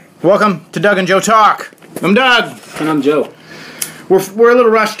Welcome to Doug and Joe Talk. I'm Doug. And I'm Joe. We're a little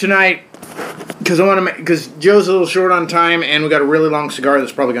rushed tonight because Joe's a little short on time, and we got a really long cigar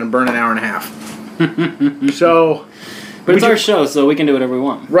that's probably going to burn an hour and a half. But it's our show, so we can do whatever we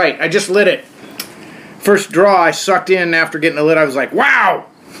want. Right. I just lit it. First draw I sucked in after getting it lit, I was like, wow!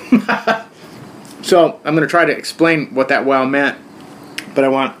 So I'm going to try to explain what that wow meant, but I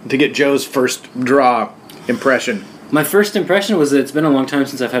want to get Joe's first draw impression. My first impression was that it's been a long time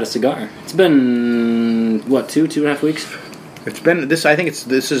since I've had a cigar. It's been, what, two and a half weeks? It's been this. I think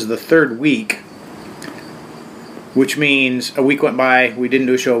this is the third week, which means a week went by, we didn't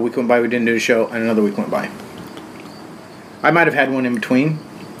do a show. A week went by, we didn't do a show, and another week went by. I might have had one in between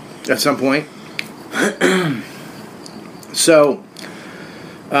at some point. So,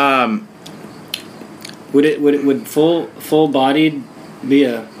 would full bodied be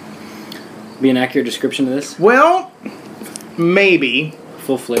an accurate description of this? Well, maybe.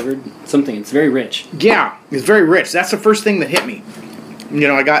 Full flavored? Something. It's very rich. Yeah, it's very rich. That's the first thing that hit me. You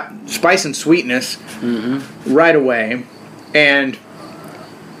know, I got spice and sweetness right away, and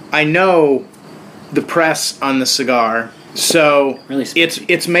I know the press on the cigar, so really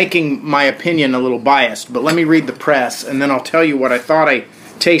it's making my opinion a little biased. But let me read the press, and then I'll tell you what I thought I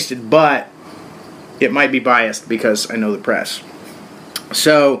tasted, but it might be biased because I know the press.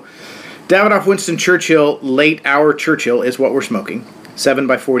 So, Davidoff Winston Churchill Late Hour Churchill is what we're smoking.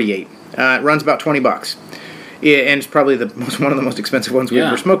 7x48. It runs about $20. And it's probably one of the most expensive ones we've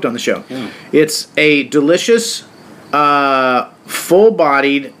ever smoked on the show. Yeah. It's a delicious,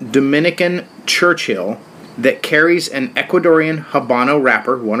 full-bodied Dominican Churchill that carries an Ecuadorian Habano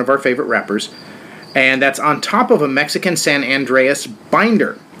wrapper, one of our favorite wrappers, and that's on top of a Mexican San Andreas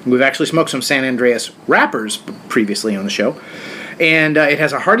binder. We've actually smoked some San Andreas wrappers previously on the show. And it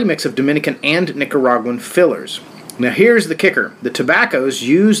has a hearty mix of Dominican and Nicaraguan fillers. Now here's the kicker. The tobaccos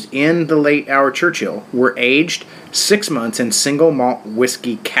used in the Late Hour Churchill were aged 6 months in single malt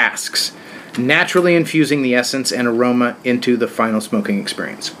whiskey casks, naturally infusing the essence and aroma into the final smoking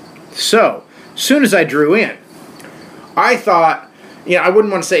experience. So, as soon as I drew in, I thought, I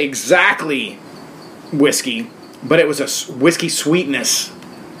wouldn't want to say exactly whiskey, but it was a whiskey sweetness.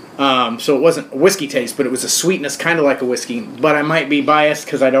 So it wasn't a whiskey taste, but it was a sweetness kind of like a whiskey. But I might be biased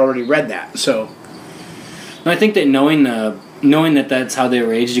because I'd already read that. So, I think that knowing that that's how they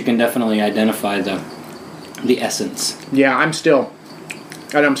were aged, you can definitely identify the essence. Yeah, I'm still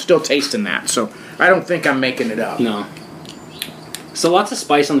tasting that. So I don't think I'm making it up. No. So lots of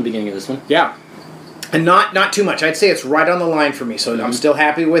spice on the beginning of this one. Yeah, and not too much. I'd say it's right on the line for me. So I'm still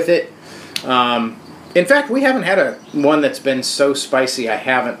happy with it. In fact, we haven't had one that's been so spicy I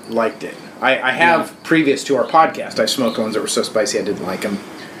haven't liked it. I have previous to our podcast. I smoked ones that were so spicy I didn't like them.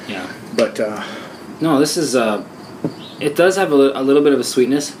 Yeah. But no, this is it does have a little bit of a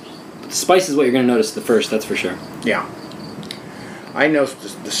sweetness. The spice is what you're going to notice the first. That's for sure. Yeah. I know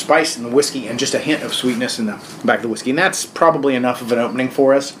the spice in the whiskey and just a hint of sweetness in the back of the whiskey, and that's probably enough of an opening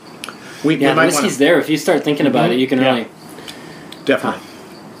for us. The whiskey's there. If you start thinking about it, you can really definitely.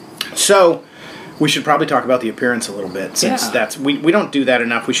 So. We should probably talk about the appearance a little bit, since we don't do that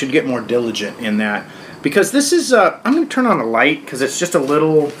enough. We should get more diligent in that, because this is. I'm going to turn on the light because it's just a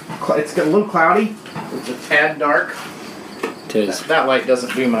little cloudy. It's a tad dark. It is. That light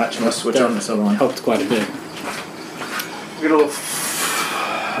doesn't do much. Let's switch on this other one. Helped quite a bit. Get a little.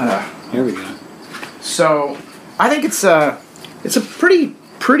 Here we go. So, I think it's a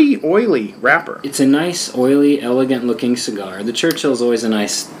pretty oily wrapper. It's a nice, oily, elegant-looking cigar. The Churchill's always a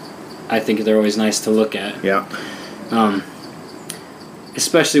nice. I think they're always nice to look at. Yeah.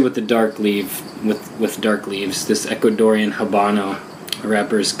 Especially with the dark leaf, with dark leaves. This Ecuadorian Habano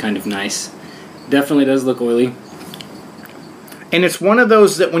wrapper is kind of nice. Definitely does look oily. And it's one of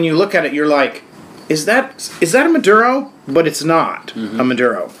those that when you look at it, you're like, is that a Maduro? But it's not a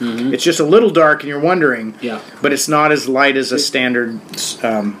Maduro. Mm-hmm. It's just a little dark, and you're wondering. Yeah. But it's not as light as a standard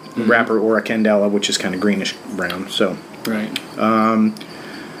wrapper or a Candela, which is kind of greenish brown. So. Right.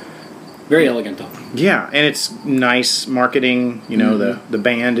 Very elegant, though. Yeah, and it's nice marketing. The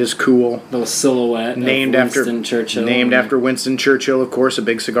band is cool. Little silhouette named of Winston Churchill. Named after Winston Churchill, of course, a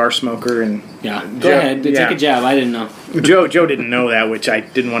big cigar smoker. And yeah, go ahead. Take a jab. I didn't know. Joe didn't know that, which I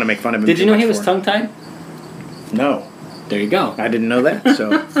didn't want to make fun of him. Did you know he was tongue-tied? No. There you go. I didn't know that.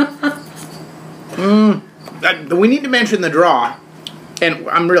 So, we need to mention the draw, and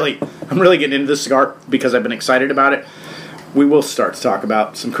I'm really getting into this cigar because I've been excited about it. We will start to talk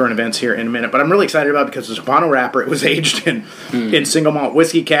about some current events here in a minute, but I'm really excited about it because it's a Habano wrapper. It was aged in single malt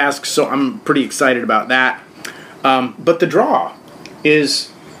whiskey casks, so I'm pretty excited about that. But the draw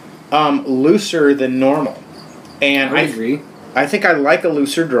is looser than normal. And I agree. I think I like a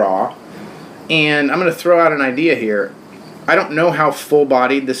looser draw. And I'm going to throw out an idea here. I don't know how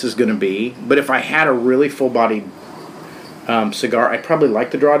full-bodied this is going to be, but if I had a really full-bodied cigar, I'd probably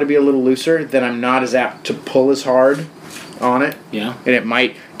like the draw to be a little looser. Then I'm not as apt to pull as hard on it. Yeah. And it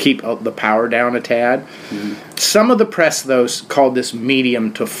might keep the power down a tad. Mm-hmm. Some of the press, though, called this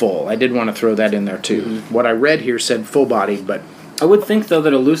medium to full. I did want to throw that in there, too. Mm-hmm. What I read here said full-bodied, but... I would think, though,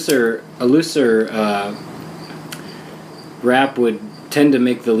 that a looser wrap would tend to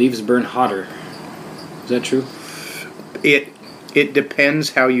make the leaves burn hotter. Is that true? It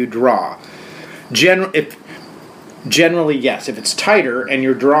depends how you draw. Generally, yes. If it's tighter and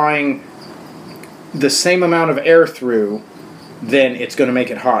you're drawing the same amount of air through, then it's going to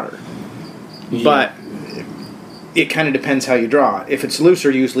make it hotter. Yeah. But it kind of depends how you draw. If it's looser,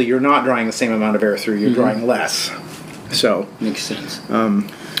 usually you're not drawing the same amount of air through. You're drawing less. So makes sense.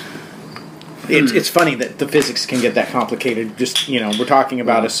 It's funny that the physics can get that complicated. Just, we're talking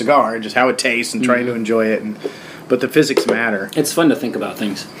about a cigar, just how it tastes and trying to enjoy it, but the physics matter. It's fun to think about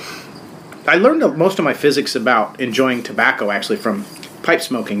things. I learned most of my physics about enjoying tobacco actually from pipe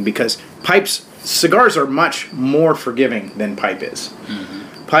smoking, because cigars are much more forgiving than pipe is.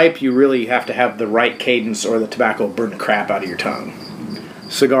 Mm-hmm. Pipe, you really have to have the right cadence or the tobacco will burn the crap out of your tongue.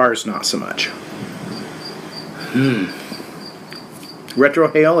 Cigars, not so much.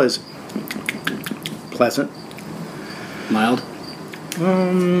 Retrohale is pleasant. Mild?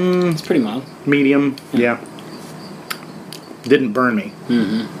 It's pretty mild. Medium, yeah. Didn't burn me.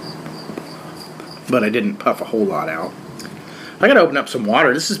 Mm-hmm. But I didn't puff a whole lot out. I gotta open up some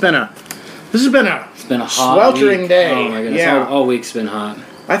water. This has been a hot sweltering week. day. Oh my goodness, yeah. all week's been hot.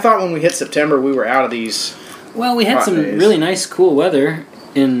 I thought when we hit September we were out of these. Well, we had hot some days. really nice cool weather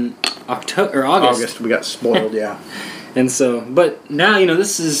in October or August. We got spoiled, yeah. And so, but now,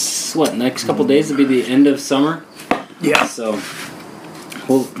 this is next couple days will be the end of summer. Yeah. So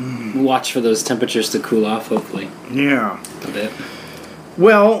we'll watch for those temperatures to cool off, hopefully. Yeah. A bit.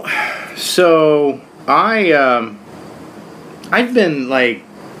 Well, so I've been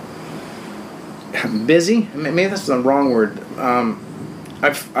busy. Maybe that's the wrong word.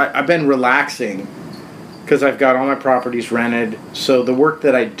 I've been relaxing because I've got all my properties rented. So the work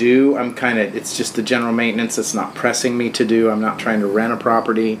that I do, it's just the general maintenance that's not pressing me to do. I'm not trying to rent a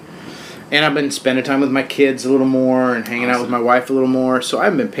property. And I've been spending time with my kids a little more and hanging out with my wife a little more. So I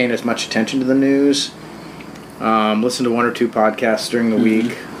haven't been paying as much attention to the news. Listen to one or two podcasts during the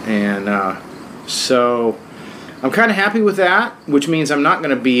week. And so I'm kind of happy with that, which means I'm not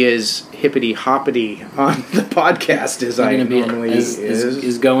going to be as hippity-hoppity on the podcast as I normally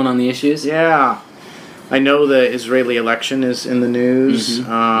is going on the issues. Yeah. I know the Israeli election is in the news.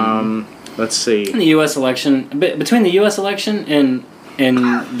 Let's see. In the U.S. election, between the U.S. election and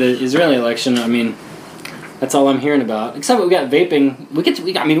the Israeli election, that's all I'm hearing about. Except we got vaping.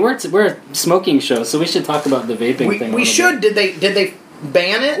 We're a smoking show, so we should talk about the vaping thing. We should. Did they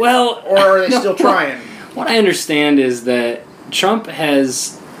ban it? Well, or are they still trying? What I understand is that Trump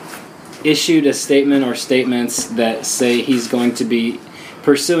has issued a statement or statements that say he's going to be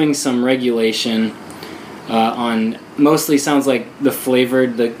pursuing some regulation on mostly sounds like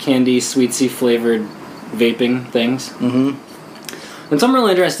the candy, sweet-sea flavored vaping things. Mm-hmm. And so I'm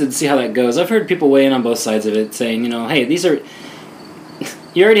really interested to see how that goes. I've heard people weigh in on both sides of it, saying, hey,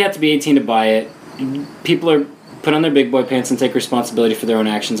 you already have to be 18 to buy it. People are put on their big boy pants and take responsibility for their own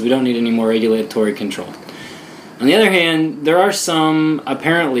actions. We don't need any more regulatory control. On the other hand, there are some,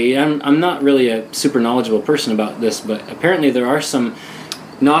 apparently, I'm not really a super knowledgeable person about this, but apparently there are some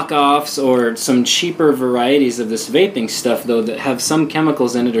knockoffs or some cheaper varieties of this vaping stuff, though, that have some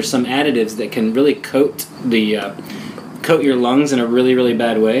chemicals in it or some additives that can really coat your lungs in a really, really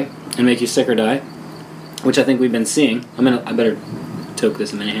bad way and make you sick or die, which I think we've been seeing. I better toke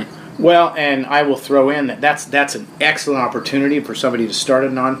this a minute here. Well, and I will throw in that's an excellent opportunity for somebody to start a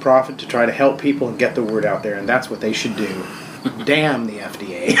nonprofit to try to help people and get the word out there, and that's what they should do. Damn the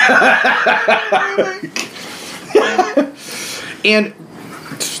FDA. And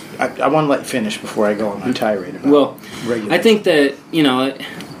I want to let you finish before I go on my tirade about regulation. I think that,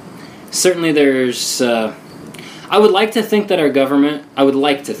 certainly there's... I would like to think that our government... I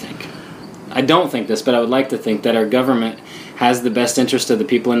don't think this, but I would like to think that our government has the best interest of the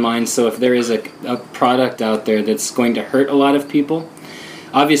people in mind. So if there is a product out there that's going to hurt a lot of people,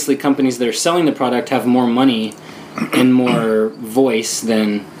 obviously companies that are selling the product have more money and more voice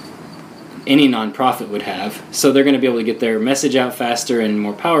than any nonprofit would have. So they're going to be able to get their message out faster and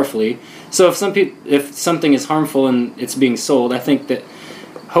more powerfully. So if something is harmful and it's being sold, I think that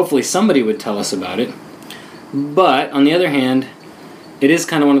hopefully somebody would tell us about it. But on the other hand, it is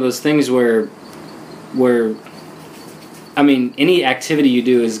kind of one of those things where I mean, any activity you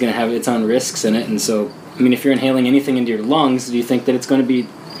do is going to have its own risks in it, and so, I mean, if you're inhaling anything into your lungs, do you think that it's going to be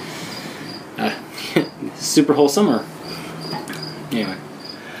super wholesome? Or anyway,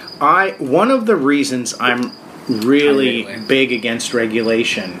 one of the reasons I'm really big against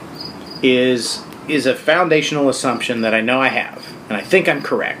regulation is a foundational assumption that I know I have, and I think I'm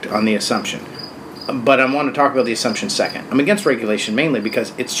correct on the assumption. But I want to talk about the assumption second. I'm against regulation mainly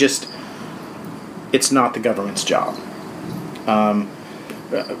because it's not the government's job.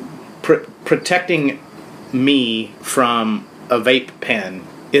 Protecting me from a vape pen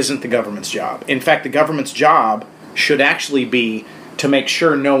isn't the government's job. In fact, the government's job should actually be to make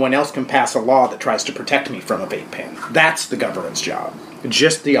sure no one else can pass a law that tries to protect me from a vape pen. That's the government's job.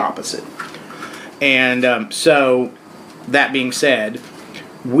 Just the opposite. And so, that being said,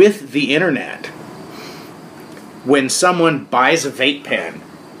 with the internet, when someone buys a vape pen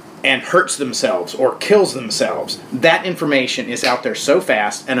and hurts themselves or kills themselves, that information is out there so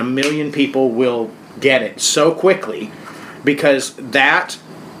fast, and 1 million people will get it so quickly, because that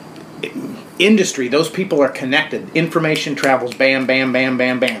industry, those people are connected. Information travels bam, bam, bam,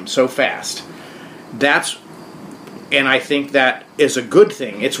 bam, bam, so fast. And I think that is a good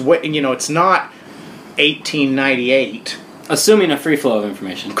thing. It's it's not 1898. Assuming a free flow of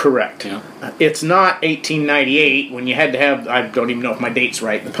information. Correct. Yeah. It's not 1898 when you had to have, I don't even know if my date's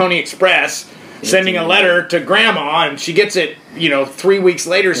right, the Pony Express sending a letter to Grandma, and she gets it, 3 weeks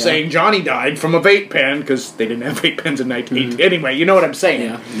later saying Johnny died from a vape pen, because they didn't have vape pens in 1980. Mm-hmm. Anyway, you know what I'm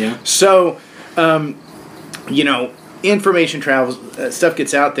saying. Yeah. So, information travels, stuff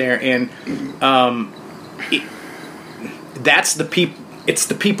gets out there, and that's the people. It's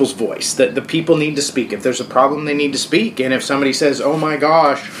the people's voice. That the people need to speak. If there's a problem, they need to speak. And if somebody says, "Oh my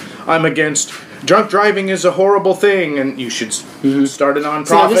gosh, I'm against drunk driving is a horrible thing," and you should start a nonprofit.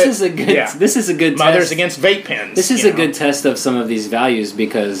 So this is a good. This is a good. Mothers test. Against Vape Pens. This is a good test of some of these values,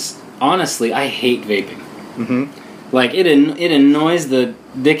 because honestly, I hate vaping. Mm-hmm. Like it annoys the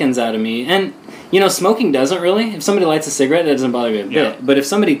dickens out of me. And smoking doesn't really. If somebody lights a cigarette, that doesn't bother me a bit. But if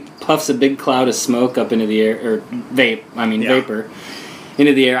somebody puffs a big cloud of smoke up into the air, or vapor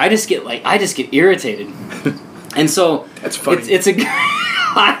into the air, I just get irritated. And so that's funny. It's a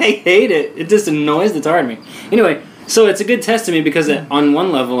I hate it. It just annoys the tar out of me. Anyway, so it's a good test to me, because on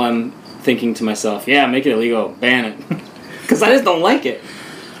one level I'm thinking to myself, yeah, make it illegal, ban it, because I just don't like it.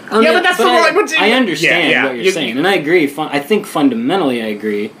 But that's I understand what you're saying, and I agree. I think fundamentally I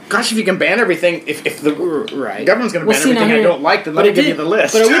agree. Gosh, if you can ban everything, if the government's going to ban everything I don't like, then let me give you the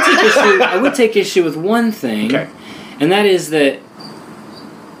list. But I would take issue with one thing, and that is that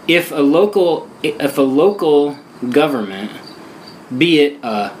if a local government, be it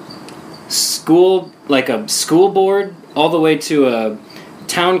a school, like a school board, all the way to a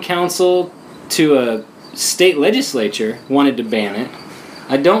town council, to a state legislature, wanted to ban it,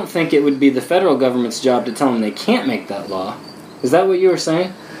 I don't think it would be the federal government's job to tell them they can't make that law. Is that what you were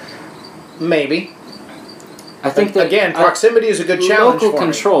saying? Maybe. I think that, again, proximity is a good challenge. Local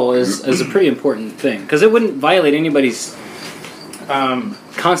control is a pretty important thing, because it wouldn't violate anybody's.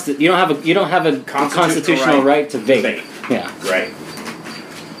 You don't have a constitutional right to vape. Yeah. Right.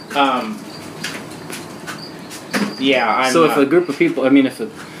 So if a group of people, if a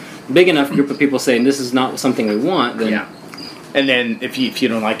big enough group of people saying this is not something we want, then and then if you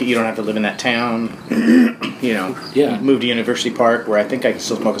don't like it, you don't have to live in that town. Move to University Park, where I think I can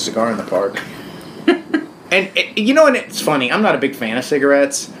still smoke a cigar in the park. And it's funny. I'm not a big fan of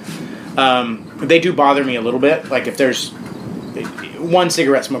cigarettes. They do bother me a little bit. Like if there's one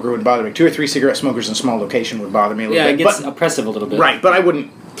cigarette smoker would bother me. 2 or 3 cigarette smokers in a small location would bother me a little bit. Yeah, it gets oppressive a little bit. Right, but I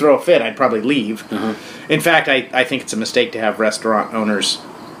wouldn't throw a fit. I'd probably leave. Uh-huh. In fact, I think it's a mistake to have restaurant owners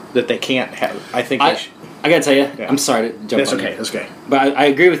that they can't have. I think I gotta tell you, I'm sorry to jump on you. That's okay. But I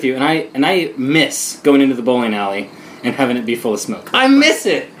agree with you, and I miss going into the bowling alley and having it be full of smoke. I miss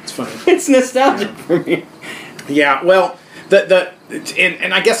it. It's funny. It's nostalgic for me. Yeah, well,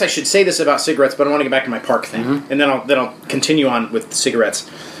 and I guess I should say this about cigarettes, but I want to get back to my park thing, and then I'll continue on with cigarettes,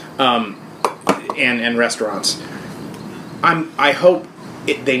 and restaurants. I hope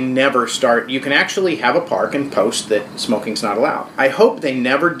they never start. You can actually have a park and post that smoking's not allowed. I hope they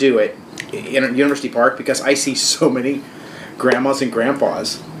never do it in a University Park, because I see so many grandmas and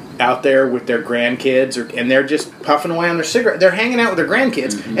grandpas out there with their grandkids, and they're just puffing away on their cigarette. They're hanging out with their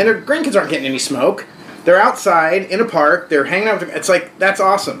grandkids, and their grandkids aren't getting any smoke. They're outside in a park. They're hanging out. It's like, that's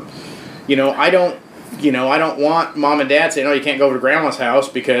awesome. I don't want mom and dad saying, "Oh, you can't go over to grandma's house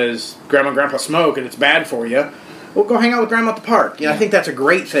because grandma and grandpa smoke and it's bad for you." Well, go hang out with grandma at the park. I think that's a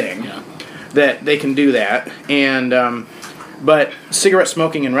great thing that they can do that. And but cigarette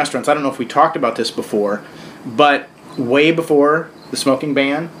smoking in restaurants, I don't know if we talked about this before, but way before the smoking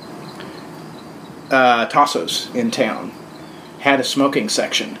ban, Tassos in town had a smoking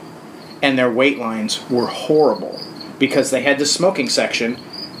section, and their wait lines were horrible because they had this smoking section,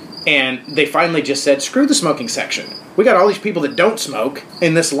 and they finally just said, screw the smoking section. We got all these people that don't smoke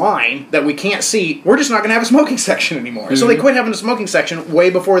in this line that we can't see. We're just not going to have a smoking section anymore. Mm-hmm. So they quit having a smoking section way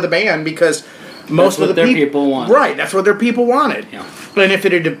before the ban because most of the people wanted. Right, that's what their people wanted. Yeah. And if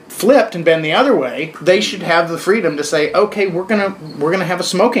it had flipped and been the other way, they should have the freedom to say, okay, we're gonna have a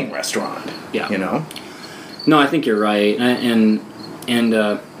smoking restaurant. Yeah. You know? No, I think you're right, and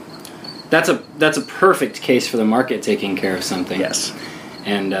that's a perfect case for the market taking care of something. Yes.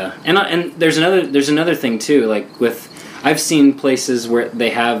 And there's another thing too. Like I've seen places where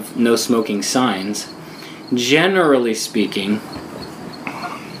they have no smoking signs. Generally speaking,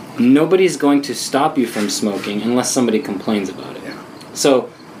 nobody's going to stop you from smoking unless somebody complains about it. Yeah. So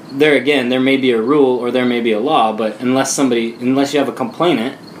there may be a rule or there may be a law, but unless you have a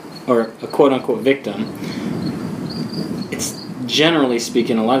complainant or a quote unquote victim, it's generally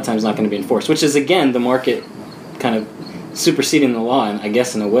speaking a lot of times not going to be enforced, which is again the market kind of superseding the law, I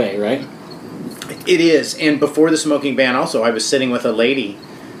guess, in a way, right? It is. And before the smoking ban also, I was sitting with a lady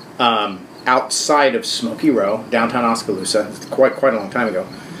outside of Smoky Row, downtown Oskaloosa, quite a long time ago,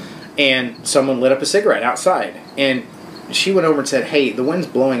 and someone lit up a cigarette outside, and she went over and said, hey, the wind's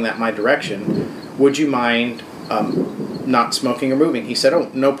blowing that my direction, would you mind not smoking or moving? He said, oh,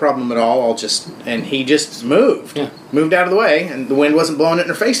 no problem at all, and he just moved. Yeah. Moved out of the way, and the wind wasn't blowing it in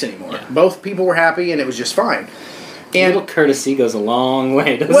her face anymore. Yeah. Both people were happy, and it was just fine. And, a little courtesy goes a long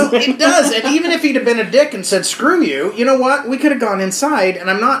way, doesn't it? It does. And even if he'd have been a dick and said, screw you, you know what? We could have gone inside, and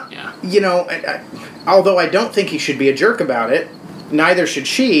I'm not, although I don't think he should be a jerk about it, neither should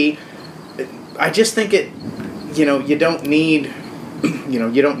she. I just think you don't need,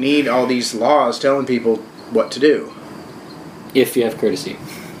 you don't need all these laws telling people what to do. If you have courtesy.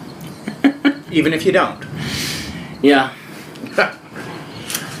 Even if you don't. Yeah.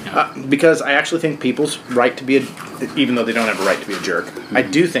 Because I actually think people's right to be even though they don't have a right to be a jerk, mm-hmm. I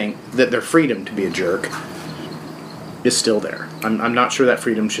do think that their freedom to be a jerk is still there. I'm not sure that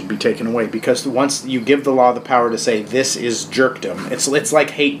freedom should be taken away, because once you give the law the power to say this is jerkdom, it's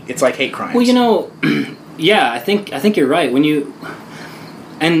like hate. It's like hate crimes. Well, yeah, I think you're right. When you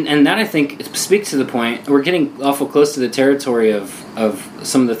and that I think speaks to the point. We're getting awful close to the territory of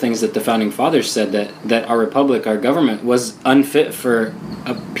some of the things that the founding fathers said that our republic, our government, was unfit for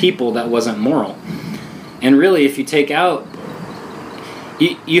a people that wasn't moral. And really, if you take out,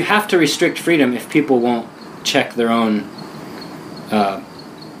 you have to restrict freedom if people won't check their own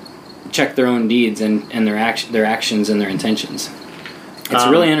deeds and their actions and their intentions. It's a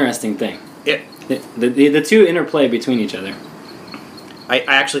really interesting thing. The two interplay between each other. I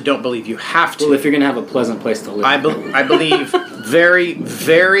actually don't believe you have to. Well, if you're going to have a pleasant place to live. I believe very,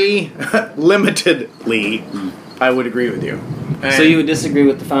 very limitedly, I would agree with you. And so you would disagree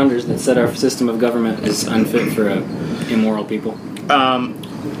with the founders that said our system of government is unfit for immoral people?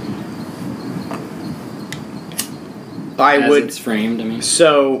 I would. It's framed, I mean.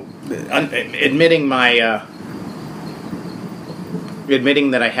 So, admitting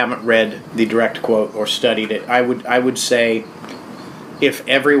that I haven't read the direct quote or studied it, I would say, if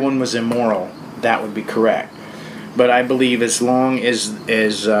everyone was immoral, that would be correct. But I believe as long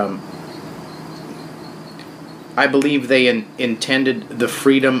as I believe they intended the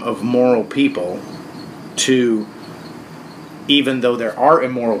freedom of moral people to, even though there are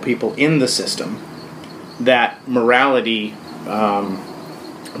immoral people in the system, that morality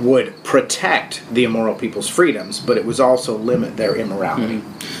would protect the immoral people's freedoms, but it was also limit their immorality.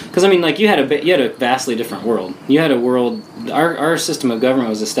 Because you had a vastly different world. You had a world. Our system of government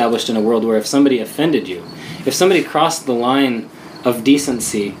was established in a world where if somebody offended you, if somebody crossed the line of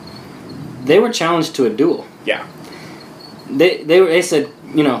decency, they were challenged to a duel. Yeah. They said,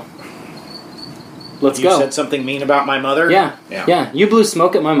 let's go. You said something mean about my mother? Yeah. You blew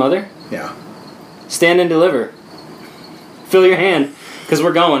smoke at my mother? Yeah. Stand and deliver. Fill your hand, because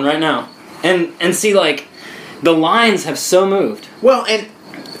we're going right now. And see, the lines have so moved. Well,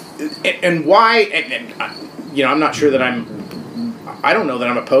 and why, I'm not sure that I don't know that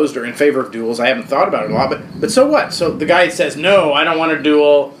I'm opposed or in favor of duels. I haven't thought about it a lot, but so what? So the guy says, no, I don't want to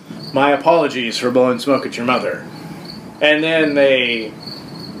duel. My apologies for blowing smoke at your mother. And then they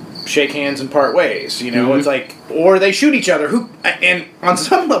shake hands and part ways, Mm-hmm. It's like, or they shoot each other. And on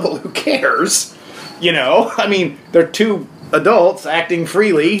some level, who cares? They're two adults acting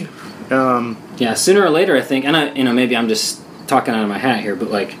freely. Yeah, sooner or later, I think, and maybe I'm just talking out of my hat here,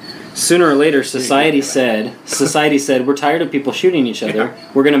 but sooner or later, society said, we're tired of people shooting each other.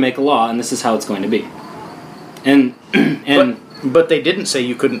 Yeah. We're going to make a law, and this is how it's going to be. And And but they didn't say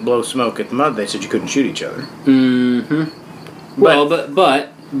you couldn't blow smoke at the mud. They said you couldn't shoot each other. Well,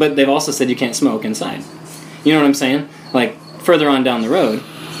 but they've also said you can't smoke inside. You know what I'm saying? Like further on down the road.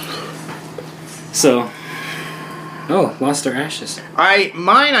 So, lost our ashes.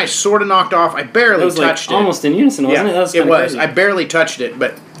 Mine I sort of knocked off. I barely touched it. Almost in unison, wasn't it? That was kinda crazy. I barely touched it,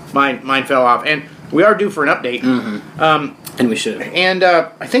 but mine fell off. And we are due for an update. And we should. And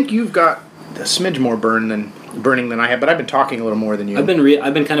I think you've got a smidge more burning than I have, but I've been talking a little more than you. I've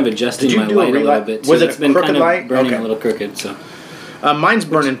been kind of adjusting my light a little bit. Was it it's been crooked kind of light? burning a little crooked. So mine's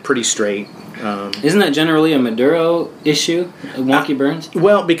burning pretty straight. Isn't that generally a Maduro issue? Wonky burns?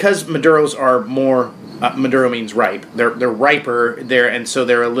 Well, because Maduros are more. Maduro means ripe. They're riper. And so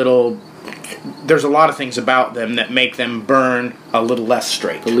they're a little. There's a lot of things about them that make them burn a little less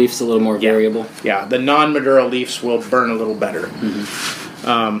straight. The leaf's a little more variable. Yeah, the non-Maduro leaves will burn a little better.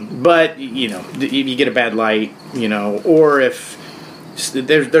 But if you get a bad light, or if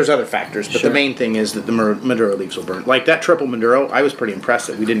there's other factors. But the main thing is that the Maduro leaves will burn. Like that triple Maduro, I was pretty impressed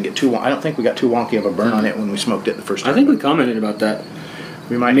that we didn't get too. I don't think we got too wonky of a burn on it when we smoked it the first time. I think we commented about that.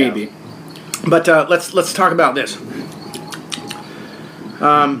 We might maybe. have. But let's talk about this.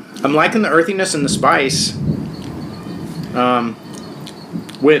 I'm liking the earthiness and the spice,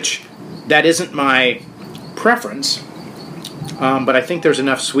 which that isn't my preference, but I think there's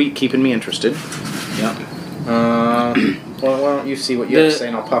enough sweet keeping me interested. Yeah. Well, why don't you see what you have to say,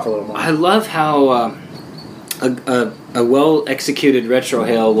 and I'll puff a little more. I love how a well-executed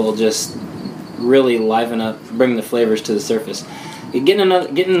retrohale will just really liven up, bring the flavors to the surface.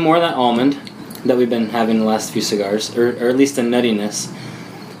 Getting more of that almond that we've been having the last few cigars, or at least a nuttiness.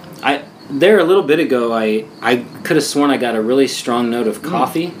 There a little bit ago, I could have sworn I got a really strong note of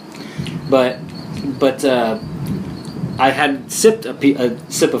coffee, but I had sipped a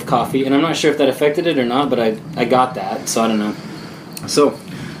sip of coffee, and I'm not sure if that affected it or not, but I got that, so I don't know. So,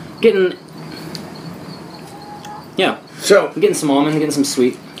 getting some almond, getting some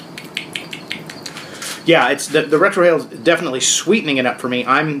sweet. Yeah, it's the retrohale's definitely sweetening it up for me.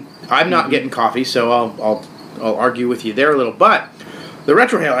 I'm not getting coffee, so I'll argue with you there a little, but the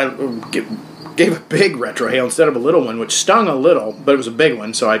retrohale, I gave a big retrohale instead of a little one, which stung a little, but it was a big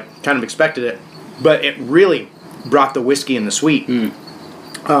one, so I kind of expected it. But it really brought the whiskey and the sweet to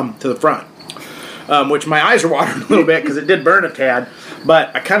the front, which my eyes are watering a little bit because it did burn a tad,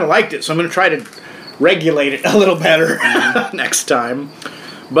 but I kind of liked it, so I'm going to try to regulate it a little better next time.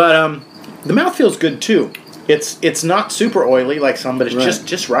 But the mouth feels good too. It's not super oily like some, but it's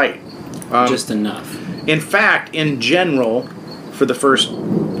just right. Just enough. In fact, in general, for the first,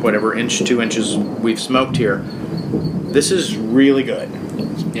 2 inches we've smoked here, this is really good.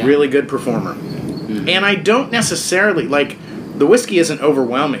 Yeah. Really good performer. Mm-hmm. And I don't necessarily, the whiskey isn't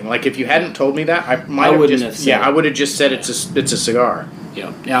overwhelming. Like, if you hadn't told me that, I would have just said it's a cigar.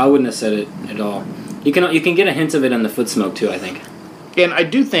 Yeah, I wouldn't have said it at all. You can get a hint of it in the foot smoke, too, I think. And I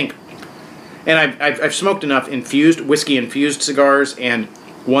do think, and I've smoked enough whiskey-infused cigars and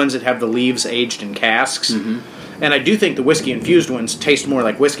ones that have the leaves aged in casks. Mm-hmm. And I do think the whiskey-infused ones taste more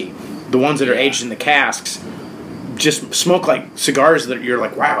like whiskey. The ones that are aged in the casks just smoke like cigars that you're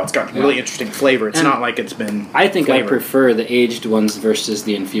like, wow, it's got really interesting flavor. It's not like it's been I think flavored. I prefer the aged ones versus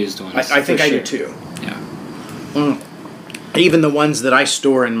the infused ones. I think I do too. Yeah. Even the ones that I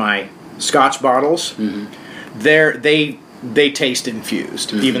store in my Scotch bottles, they taste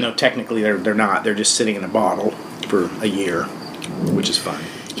infused, even though technically they're not. They're just sitting in a bottle for a year, which is fun.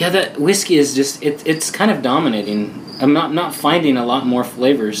 Yeah, that whiskey is just it's kind of dominating. I'm not finding a lot more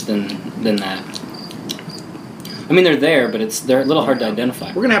flavors than that. I mean, they're there, but they're a little hard to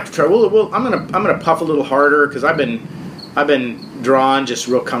identify. We're gonna have to try. I'm gonna puff a little harder because I've been drawn just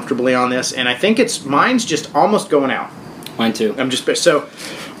real comfortably on this, and I think mine's just almost going out. Mine too. I'm just so.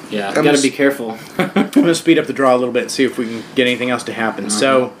 Yeah, I've got to be careful. I'm gonna speed up the draw a little bit and see if we can get anything else to happen.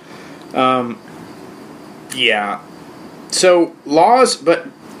 So, So laws, but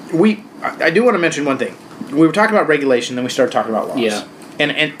I do want to mention one thing. We were talking about regulation, then we started talking about laws. Yeah.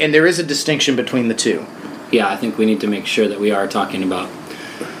 And there is a distinction between the two. Yeah, I think we need to make sure that we are talking about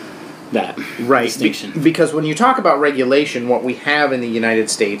that distinction. Because when you talk about regulation, what we have in the United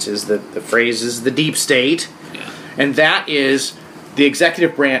States is the phrase is the deep state. Yeah. And that is the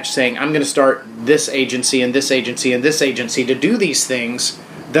executive branch saying, I'm going to start this agency and this agency and this agency to do these things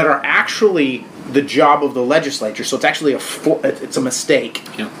that are actually the job of the legislature. So it's actually it's a mistake.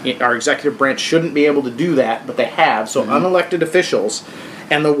 Yeah. Our executive branch shouldn't be able to do that, but they have. So unelected officials.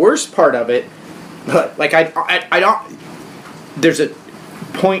 And the worst part of it, I don't. There's a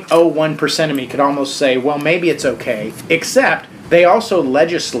 0.01% of me could almost say, well, maybe it's okay. Except they also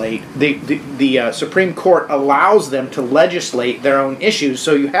legislate. The Supreme Court allows them to legislate their own issues.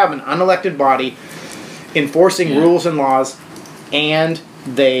 So you have an unelected body enforcing rules and laws, and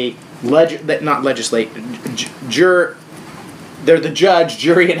they not legislate. They're the judge,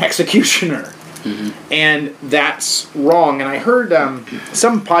 jury, and executioner. And that's wrong. And I heard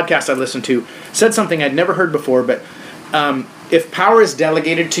some podcast I listened to said something I'd never heard before, but if power is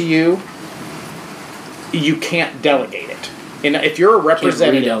delegated to you, you can't delegate it. And if you're a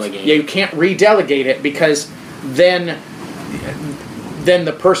representative, you can't redelegate it, because then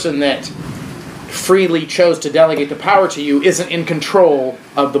the person that freely chose to delegate the power to you isn't in control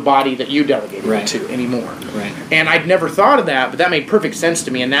of the body that you delegated it to anymore. Right. And I'd never thought of that, but that made perfect sense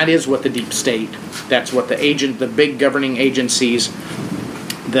to me, and that is what the deep state, that's what the big governing agencies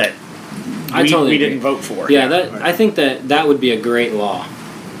that we didn't vote for. Yeah, I think that would be a great law.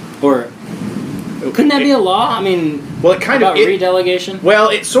 Or couldn't that be a law? I mean, well, it kind about of redelegation. Well,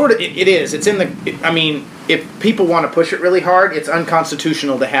 it is. It's in the. I mean, if people want to push it really hard, it's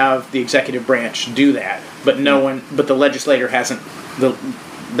unconstitutional to have the executive branch do that. But but the legislator hasn't.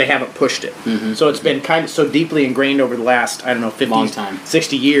 They haven't pushed it. So it's been kind of so deeply ingrained over the last 50,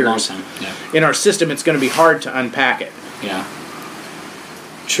 60 years. Long time. Yeah. In our system, it's going to be hard to unpack it. Yeah.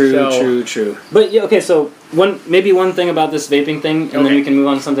 True. But yeah, okay. So one thing about this vaping thing, and then we can move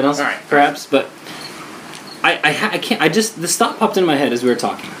on to something else, perhaps. But I can't. This thought popped into my head as we were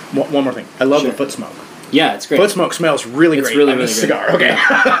talking. One more thing. I love the foot smoke. Yeah, it's great. Foot smoke smells really great. It's really great. Cigar. Okay.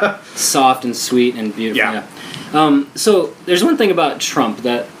 Yeah. Soft and sweet and beautiful. Yeah. So there's one thing about Trump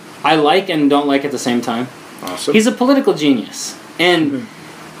that I like and don't like at the same time. Awesome. He's a political genius, and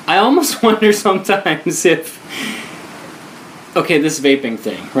I almost wonder sometimes if. Okay, this vaping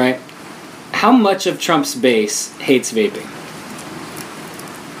thing, right? How much of Trump's base hates vaping?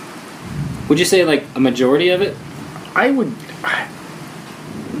 Would you say like a majority of it? I would.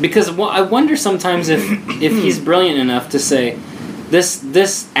 Because I wonder sometimes if he's brilliant enough to say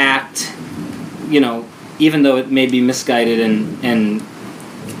this act, even though it may be misguided and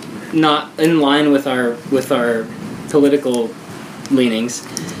not in line with our political leanings,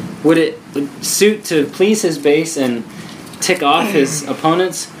 would it suit to please his base and tick off his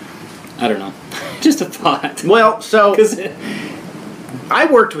opponents? I don't know. Just a thought. Well, so I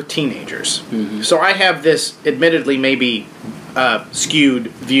worked with teenagers, so I have this admittedly maybe skewed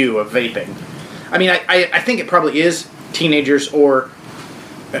view of vaping. I mean, I think it probably is teenagers or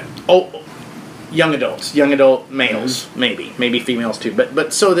young adult males, maybe females too.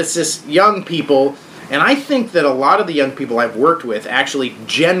 But so this is young people, and I think that a lot of the young people I've worked with actually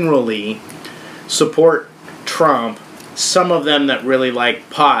generally support Trump. Some of them that really like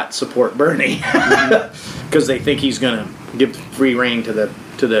pot support Bernie because they think he's going to give free rein to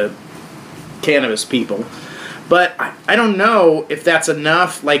the cannabis people. But I don't know if that's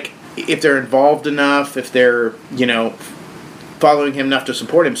enough. Like if they're involved enough, if they're following him enough to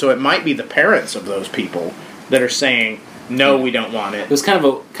support him. So it might be the parents of those people that are saying no, we don't want it. It was kind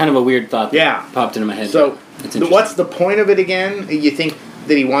of a weird thought that popped into my head. So what's the point of it again? You think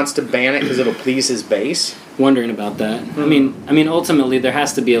that he wants to ban it because it'll please his base? Wondering about that. I mean, ultimately, there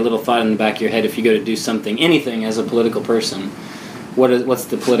has to be a little thought in the back of your head if you go to do anything as a political person. What's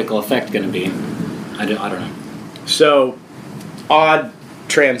the political effect going to be? I don't know. So, odd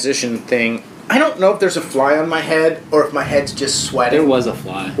transition thing. I don't know if there's a fly on my head or if my head's just sweating. There was a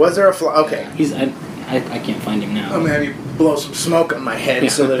fly. Was there a fly? Okay. I can't find him now. I'm going to have you blow some smoke on my head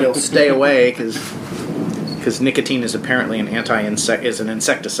so that it'll stay away because nicotine is apparently an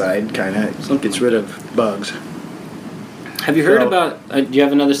insecticide, kind of. Gets rid of bugs. Have you heard about... do you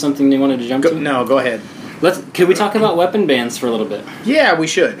have another something you wanted to jump to? No, go ahead. Could we talk about weapon bans for a little bit? Yeah, we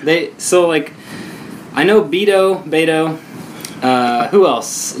should. I know Beto, who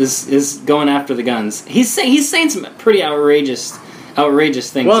else is going after the guns? He's saying some pretty outrageous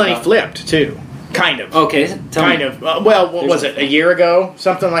things. Well, and he flipped, too. Kind of. Okay, tell me. What was it, a year ago?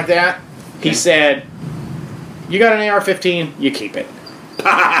 Something like that? Okay. He said... You got an AR-15, you keep it.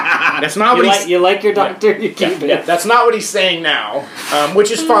 That's not what you like your doctor, you keep it. Yeah, that's not what he's saying now,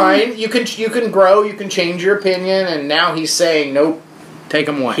 which is fine. You can grow, you can change your opinion, and now he's saying, nope, take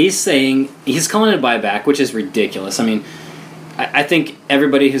them away. He's calling it a buyback, which is ridiculous. I mean, I think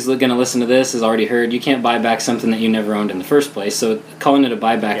everybody who's going to listen to this has already heard you can't buy back something that you never owned in the first place, so calling it a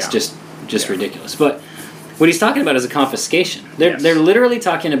buyback is just ridiculous. But what he's talking about is a confiscation. They're literally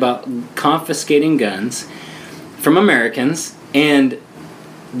talking about confiscating guns from Americans, and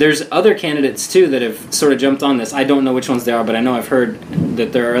there's other candidates too that have sort of jumped on this. I don't know which ones they are, but I know I've heard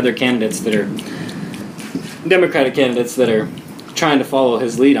that there are other candidates that are Democratic candidates that are trying to follow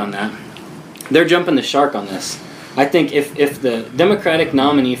his lead on that. They're jumping the shark on this. I think if the Democratic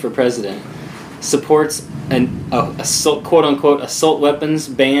nominee for president supports an quote unquote assault weapons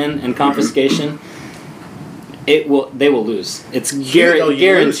ban and confiscation, they will lose. It's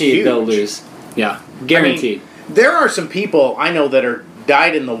guaranteed they'll lose. Yeah, guaranteed. I mean, there are some people I know that are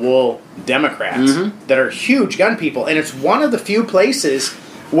dyed-in-the-wool Democrats that are huge gun people, and it's one of the few places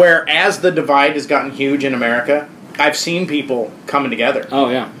where, as the divide has gotten huge in America, I've seen people coming together. Oh,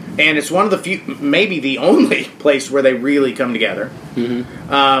 yeah. And it's one of the few, maybe the only place where they really come together.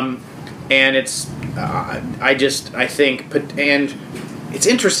 And it's, I think, and it's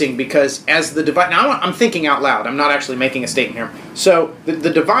interesting because as the divide, now I'm thinking out loud, I'm not actually making a statement here. So the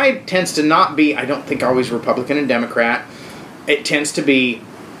divide tends to not be, I don't think, always Republican and Democrat. It tends to be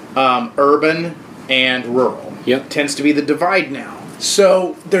urban and rural. Yep. Tends to be the divide now.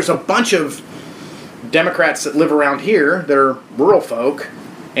 So there's a bunch of Democrats that live around here that are rural folk,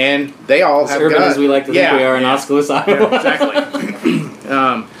 and they all have urban guns. As we like to think we are in Oskaloosa, Iowa. Yeah,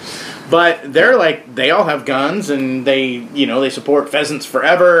 exactly. But they're like, they all have guns, and they support pheasants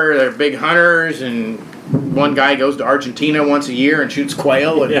forever. They're big hunters, and one guy goes to Argentina once a year and shoots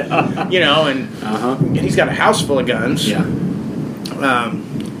quail, and and he's got a house full of guns. Yeah.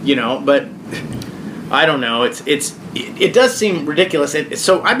 But I don't know. It does seem ridiculous.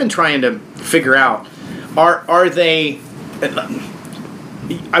 So I've been trying to figure out, are they?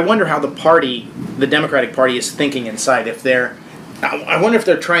 I wonder how the Democratic Party is thinking inside. I wonder if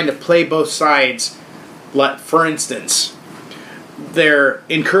they're trying to play both sides. For instance, they're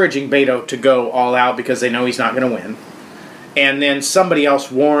encouraging Beto to go all out because they know he's not going to win. And then somebody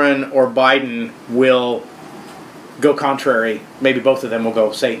else, Warren or Biden, will go contrary. Maybe both of them will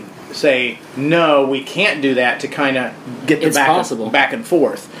go say no, we can't do that, to kind of get the back and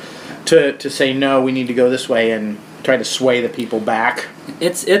forth. To say no, we need to go this way and try to sway the people back.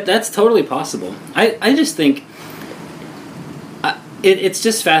 That's totally possible. I just think it's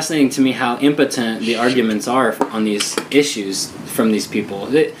just fascinating to me how impotent the arguments are on these issues from these people.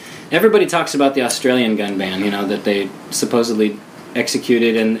 Everybody talks about the Australian gun ban, that they supposedly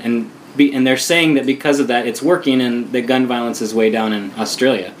executed, and they're saying that because of that it's working and that gun violence is way down in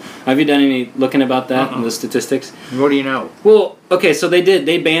Australia. Have you done any looking about that in the statistics? What do you know? Well, okay, so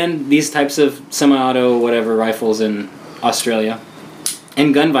they banned these types of semi-auto whatever rifles in Australia,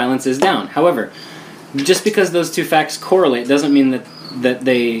 and gun violence is down. However, just because those two facts correlate doesn't mean that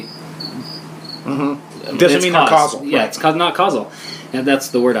they doesn't mean they're causal. Yeah, it's not causal. And that's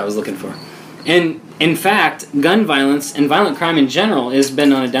the word I was looking for. And in fact, gun violence and violent crime in general has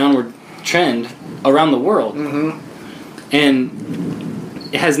been on a downward trend around the world, and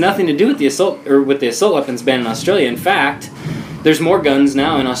it has nothing to do with the assault weapons ban in Australia. In fact, there's more guns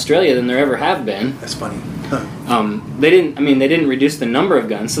now in Australia than there ever have been. That's funny. They didn't reduce the number of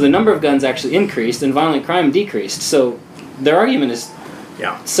guns, so the number of guns actually increased and violent crime decreased. So their argument is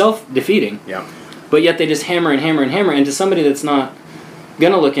self-defeating. Yeah. But yet they just hammer and hammer and hammer. And to somebody that's not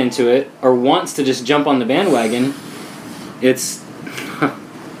going to look into it or wants to just jump on the bandwagon, it's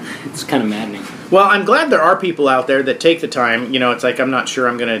kind of maddening. Well, I'm glad there are people out there that take the time. It's like, I'm not sure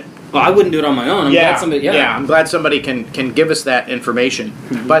I'm going to... Well, I wouldn't do it on my own. I'm glad somebody... Yeah, I'm glad somebody can give us that information.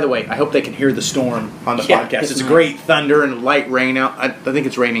 By the way, I hope they can hear the storm on the podcast. It's great thunder and light rain out. I think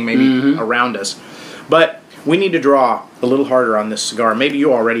it's raining maybe around us. But we need to draw a little harder on this cigar. Maybe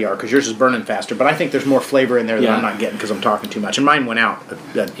you already are because yours is burning faster. But I think there's more flavor in there that I'm not getting because I'm talking too much. And mine went out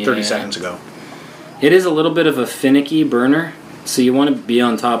 30 seconds ago. It is a little bit of a finicky burner, so you want to be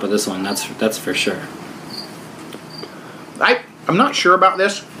on top of this one. That's for sure. I'm not sure about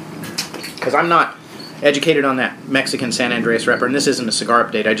this because I'm not educated on that Mexican San Andreas wrapper, and this isn't a cigar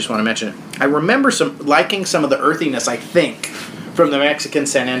update. I just want to mention it. I remember liking some of the earthiness, I think, from the Mexican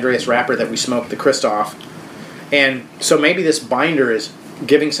San Andreas wrapper that we smoked, the Christoph. And so maybe this binder is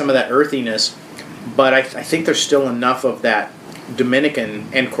giving some of that earthiness, but I think there's still enough of that Dominican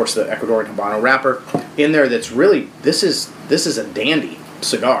and, of course, the Ecuadorian Habano wrapper in there that's really, this is a dandy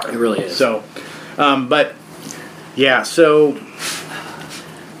cigar. It really is. So, but, yeah, so,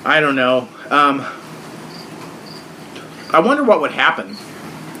 I don't know. I wonder what would happen.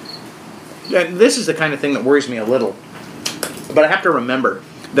 This is the kind of thing that worries me a little. But I have to remember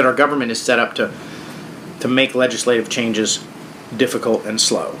that our government is set up to make legislative changes difficult and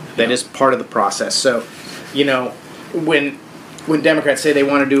slow. That is part of the process. So, when Democrats say they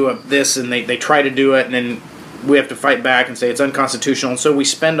want to do this and they try to do it, and then we have to fight back and say it's unconstitutional, and so we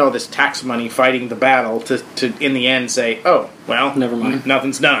spend all this tax money fighting the battle to in the end say, oh, well, never mind.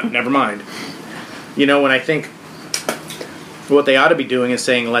 Nothing's done. Never mind. When I think what they ought to be doing is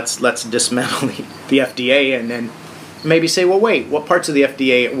saying let's dismantle the FDA, and then maybe say, well, wait, what parts of the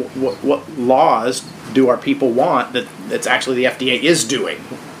FDA, what laws do our people want that's actually the FDA is doing,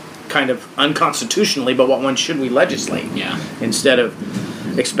 kind of unconstitutionally, but what one should we legislate? Yeah. Instead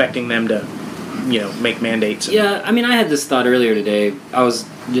of expecting them to, make mandates. Yeah, I mean, I had this thought earlier today. I was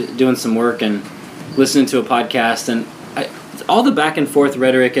doing some work and listening to a podcast, and all the back and forth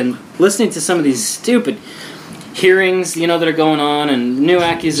rhetoric and listening to some of these stupid hearings, that are going on, and new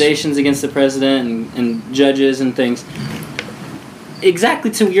accusations against the president and judges and things.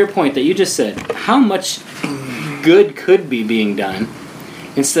 Exactly to your point that you just said, how much good could be being done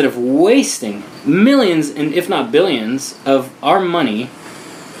instead of wasting millions and if not billions of our money.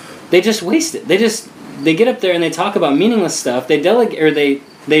 They just waste it. They get up there and they talk about meaningless stuff. They delegate, or they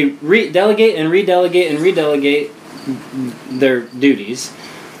delegate and redelegate and redelegate their duties,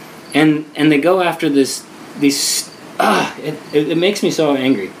 and they go after these. It makes me so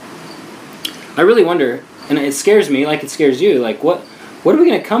angry. I really wonder, and it scares me like it scares you. Like what are we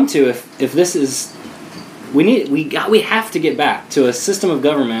going to come to if this is? We have to get back to a system of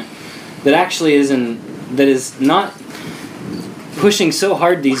government that actually is not pushing so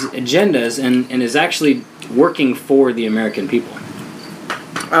hard these agendas and is actually working for the American people.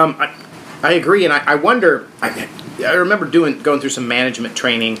 I agree, and I wonder. I remember going through some management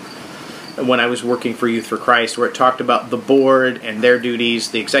training when I was working for Youth for Christ, where it talked about the board and their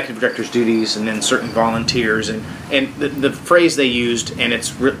duties, the executive director's duties, and then certain volunteers, and the phrase they used, and it's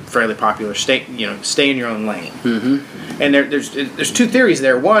fairly popular: stay in your own lane. Mm-hmm. And there's two theories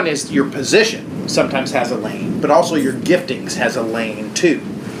there. One is your position sometimes has a lane, but also your giftings has a lane too.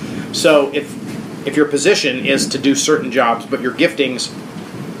 So if your position is to do certain jobs, but your giftings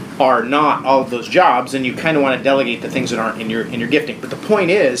are not all of those jobs, and you kind of want to delegate the things that aren't in your gifting. But the point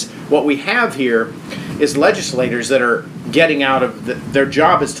is, what we have here is legislators that are getting out of their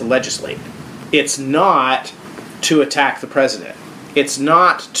job is to legislate. It's not to attack the president. It's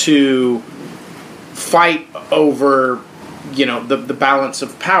not to fight over the balance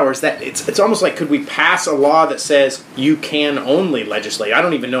of powers. That it's almost like, could we pass a law that says you can only legislate? I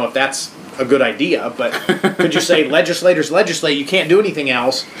don't even know if that's a good idea, but could you say legislators legislate, you can't do anything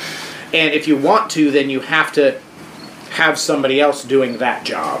else, and if you want to, then you have to have somebody else doing that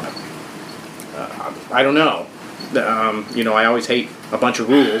job? I don't know. I always hate a bunch of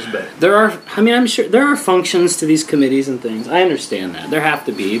rules, but I'm sure there are functions to these committees and things. I understand that there have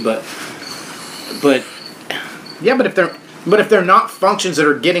to be, but yeah, but if they're not functions that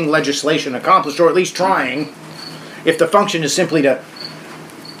are getting legislation accomplished, or at least trying, if the function is simply to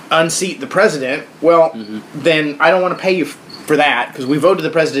unseat the president, well, then I don't want to pay you for that, because we voted the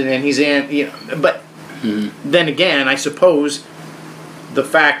president and he's in. But then again, I suppose the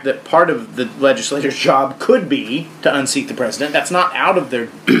fact that part of the legislator's job could be to unseat the president, that's not out of their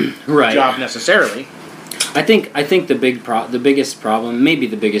job necessarily. I think the biggest problem, maybe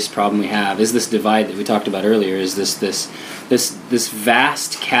the biggest problem we have, is this divide that we talked about earlier. Is this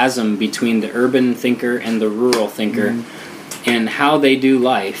vast chasm between the urban thinker and the rural thinker. And how they do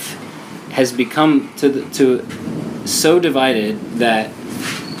life has become to so divided that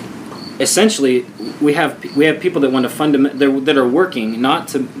essentially we have people that want to that are working not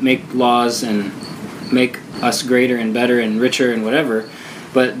to make laws and make us greater and better and richer and whatever,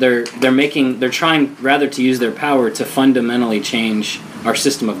 but they're trying rather to use their power to fundamentally change our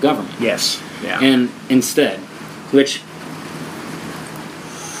system of government. Yes. Yeah. And instead, which.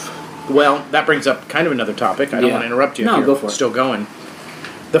 Well, that brings up kind of another topic. I don't want to interrupt you. No, if you're go for it. Still going.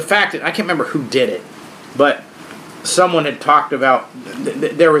 The fact that I can't remember who did it, but someone had talked about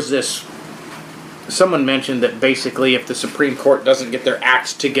there was this. Someone mentioned that basically, if the Supreme Court doesn't get their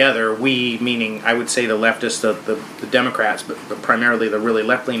acts together, we, meaning I would say the leftists, the Democrats, but primarily the really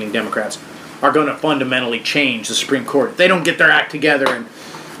left-leaning Democrats, are going to fundamentally change the Supreme Court. If they don't get their act together and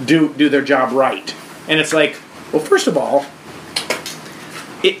do their job right. And it's like, well, first of all,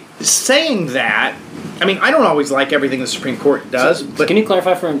 saying that, I mean, I don't always like everything the Supreme Court does. But can you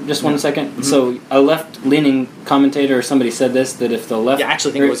clarify for just 1 second? Mm-hmm. So a left-leaning commentator or somebody said this, that if the left... Yeah, I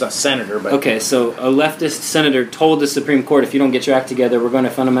actually think it was a senator. But okay, so a leftist senator told the Supreme Court, if you don't get your act together, we're going to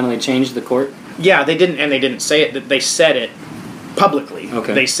fundamentally change the court? Yeah, they didn't say it. They said it publicly.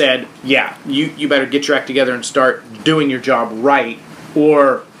 Okay. They said, yeah, you better get your act together and start doing your job right,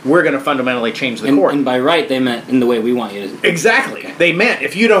 or we're going to fundamentally change the court. And by right, they meant in the way we want you to. Exactly. Okay. They meant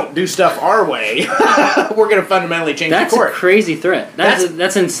if you don't do stuff our way, we're going to fundamentally change the court. That's a crazy threat.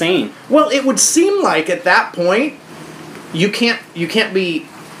 That's insane. Well, it would seem like at that point you can't be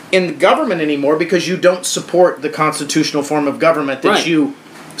in the government anymore because you don't support the constitutional form of government that you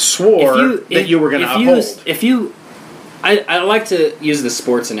swore that you were going to uphold. I like to use the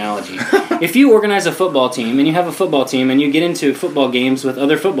sports analogy. If you organize a football team and you have a football team and you get into football games with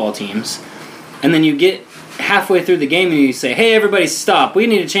other football teams, and then you get halfway through the game and you say, "Hey, everybody, stop! We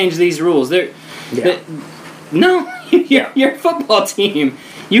need to change these rules." No, you're a football team.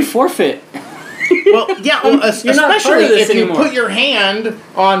 You forfeit. Well, yeah, especially if you put your hand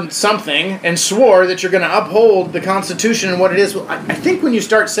on something and swore that you're going to uphold the Constitution and what it is. Well, I think when you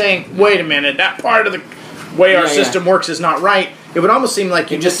start saying, "Wait a minute, that part of the way our system works is not right," it would almost seem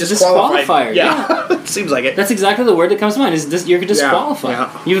like you just disqualified. Yeah, it seems like it. That's exactly the word that comes to mind. Is you're disqualified.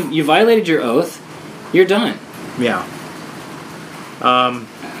 Yeah. You violated your oath. You're done. Yeah.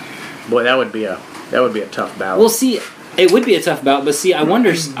 Boy, that would be a tough battle. Well, see, it would be a tough bout, but see, I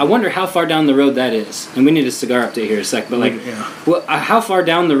wonder how far down the road that is. And we need a cigar update here in a sec, but how far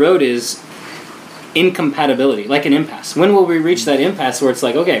down the road is incompatibility, like an impasse? When will we reach that impasse where it's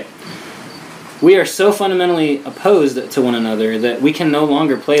like, okay, we are so fundamentally opposed to one another that we can no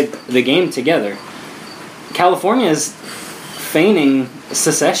longer play the game together? California is feigning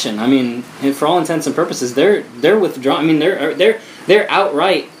secession. I mean, for all intents and purposes, they're withdrawn. I mean, they're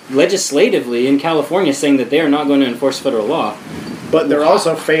outright legislatively in California saying that they are not going to enforce federal law. But they're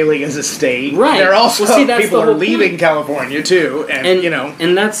also failing as a state. Right. They're also people are leaving point. California too, and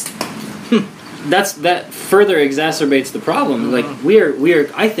and that further exacerbates the problem. Like we are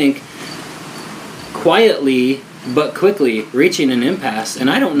I think quietly but quickly reaching an impasse, and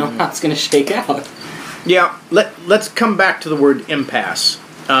I don't know how it's going to shake out. Yeah, let's come back to the word impasse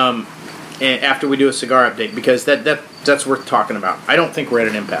after we do a cigar update, because that's worth talking about. I don't think we're at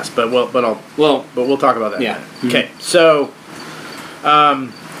an impasse, but we'll talk about that. Yeah. Mm-hmm. Okay. So,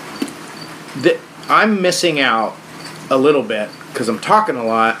 I'm missing out a little bit because I'm talking a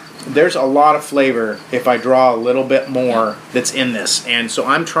lot. There's a lot of flavor if I draw a little bit more that's in this, and so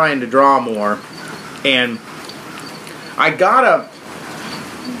I'm trying to draw more, and I gotta.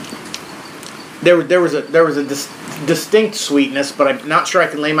 There was a distinct sweetness, but I'm not sure I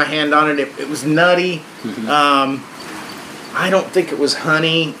can lay my hand on it. It was nutty. Mm-hmm. I don't think it was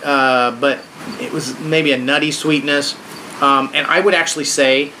honey, but it was maybe a nutty sweetness. And I would actually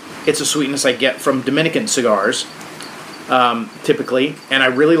say it's a sweetness I get from Dominican cigars, typically, and I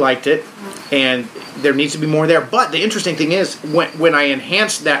really liked it. And there needs to be more there. But the interesting thing is, when I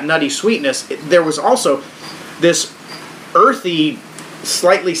enhanced that nutty sweetness, there was also this earthy,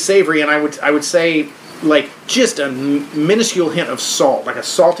 slightly savory, and I would say like just a minuscule hint of salt, like a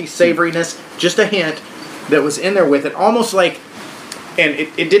salty savoriness, just a hint that was in there with it, almost like, and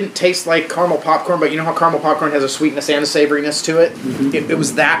it didn't taste like caramel popcorn, but you know how caramel popcorn has a sweetness and a savoriness to it? Mm-hmm. It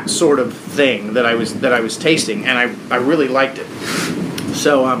was that sort of thing that I was tasting, and I really liked it.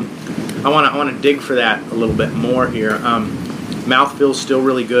 So I want to dig for that a little bit more here. Mouthfeel's still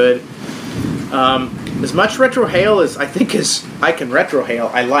really good. As much retrohale as I think as I can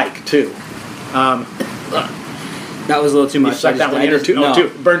retrohale, I like too. That was a little too much. You sucked that one in or two? No.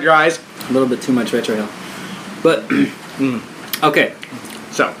 Burned your eyes? A little bit too much retrohale. But, okay.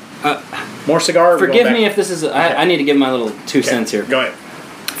 So, more cigar? Forgive me if this is... I need to give my little 2 cents here. Go ahead.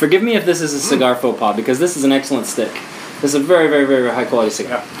 Forgive me if this is a cigar faux pas, because this is an excellent stick. This is a very, very, very, very high quality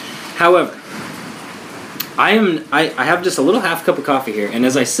cigar. Yeah. However, I have just a little half cup of coffee here, and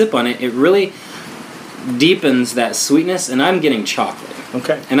as I sip on it, it really deepens that sweetness, and I'm getting chocolate.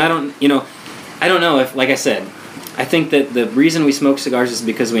 Okay. And I don't know if, like I said, I think that the reason we smoke cigars is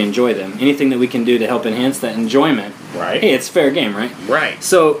because we enjoy them. Anything that we can do to help enhance that enjoyment, right? Hey, it's fair game, right? Right.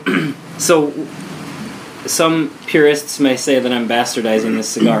 So some purists may say that I'm bastardizing this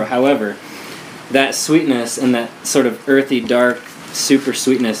cigar. However, that sweetness and that sort of earthy, dark, super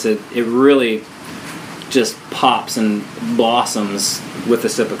sweetness, it really just pops and blossoms with a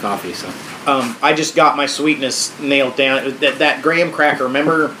sip of coffee. So I just got my sweetness nailed down. That graham cracker,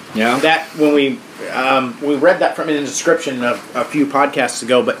 remember? Yeah. That when we read that from in the description a few podcasts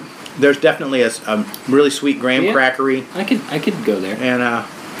ago, but there's definitely a really sweet graham crackery. I could go there. And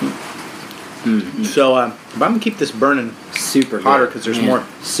so I'm gonna keep this burning super hotter because there's more.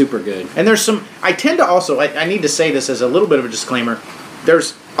 Super good. And there's some. I tend to also. I need to say this as a little bit of a disclaimer.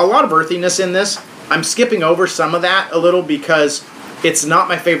 There's a lot of earthiness in this. I'm skipping over some of that a little because it's not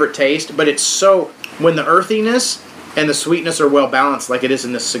my favorite taste, but it's so when the earthiness and the sweetness are well balanced, like it is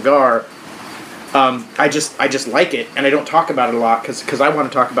in this cigar. I just like it, and I don't talk about it a lot because I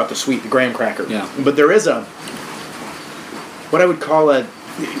want to talk about the graham cracker. Yeah. But there is what I would call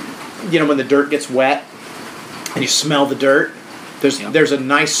when the dirt gets wet and you smell the dirt. There's a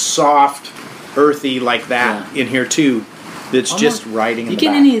nice soft, earthy like that in here too. That's almost just riding in the back.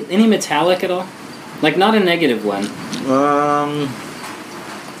 You get any metallic at all? Like not a negative one.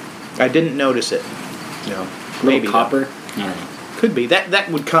 I didn't notice it. No, maybe copper. I don't know. Could be that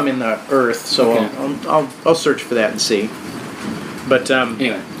would come in the earth. So okay. I'll search for that and see. But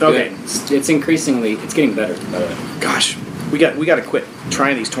Anyway, okay. good. It's increasingly, it's getting better, by the way. Gosh, we got to quit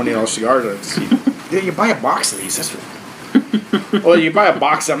trying these $20 cigars. You buy a box of these. That's well, you buy a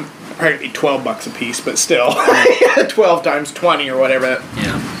box. I'm apparently $12 a piece, but still, 12 times 20 or whatever.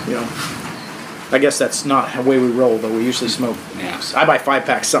 Yeah. You know, I guess that's not the way we roll, though. We usually smoke. Yeah. I buy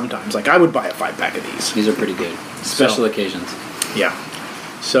 5-packs sometimes. Like I would buy a 5-pack of these. These are pretty good. Special occasions. Yeah.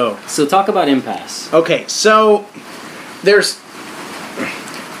 So talk about impasse. okay, so there's.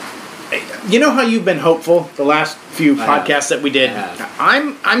 You know how you've been hopeful the last few podcasts that we did?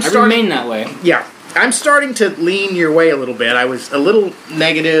 I'm starting. I remain that way. Yeah, I'm starting to lean your way a little bit. I was a little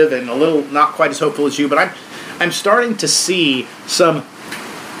negative and a little not quite as hopeful as you, but I'm starting to see some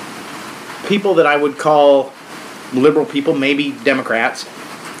people that I would call liberal people, maybe Democrats,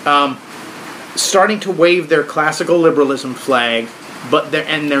 starting to wave their classical liberalism flag, but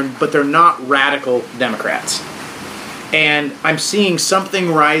they're not radical Democrats. And I'm seeing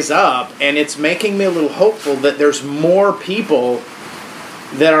something rise up, and it's making me a little hopeful that there's more people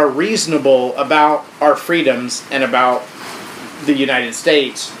that are reasonable about our freedoms and about the United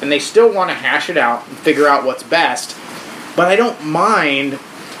States, and they still want to hash it out and figure out what's best. But I don't mind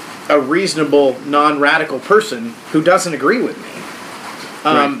a reasonable, non-radical person who doesn't agree with me.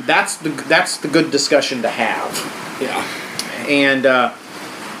 Right. That's the good discussion to have. Yeah. And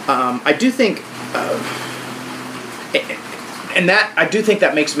I do think. And that I do think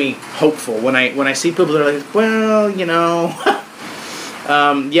that makes me hopeful when I see people that are like, well, you know,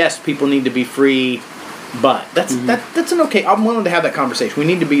 yes, people need to be free, but that's an okay. I'm willing to have that conversation. We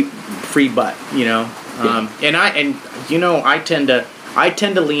need to be free, but you know, and I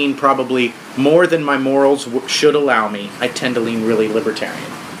tend to lean probably more than my morals should allow me. I tend to lean really libertarian,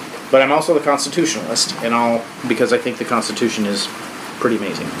 but I'm also the constitutionalist, because I think the Constitution is pretty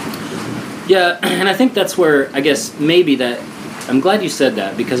amazing. Yeah, and I think that's where, I guess, maybe that, I'm glad you said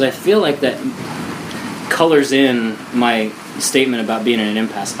that, because I feel like that colors in my statement about being in an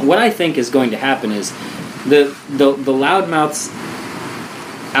impasse. What I think is going to happen is the loudmouths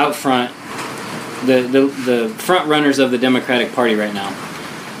out front, the front runners of the Democratic Party right now,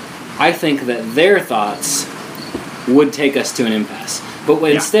 I think that their thoughts would take us to an impasse. But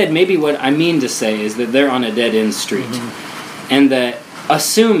instead, maybe what I mean to say is that they're on a dead-end street. And that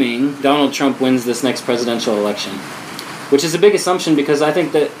assuming Donald Trump wins this next presidential election, which is a big assumption because I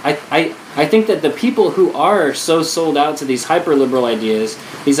think that I think that the people who are so sold out to these hyper-liberal ideas,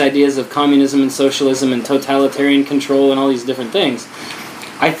 these ideas of communism and socialism and totalitarian control and all these different things,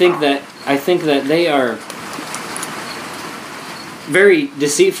 I think that they are very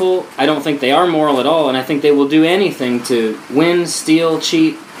deceitful. I don't think they are moral at all, and I think they will do anything to win, steal,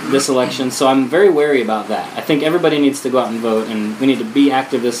 cheat this election. So I'm very wary about that. I think everybody needs to go out and vote, and we need to be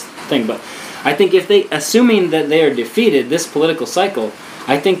active this thing. But I think assuming that they are defeated this political cycle,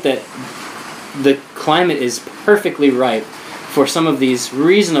 I think that the climate is perfectly ripe for some of these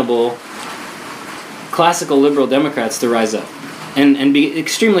reasonable classical liberal Democrats to rise up and be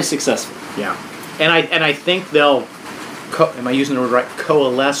extremely successful. Yeah, and I think they'll. Am I using the word right?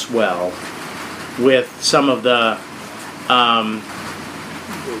 Coalesce well with some of the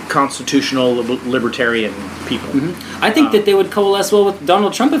constitutional libertarian people. I think that they would coalesce well with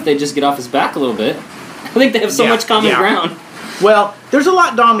Donald Trump if they just get off his back a little bit. I think they have so much common ground. Well, there's a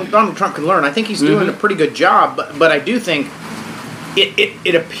lot Donald Trump can learn. I think he's doing a pretty good job, but I do think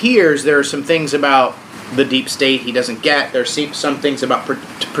it appears there are some things about the deep state he doesn't get. There's some things about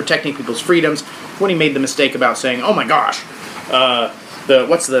protecting people's freedoms. When he made the mistake about saying, "Oh my gosh,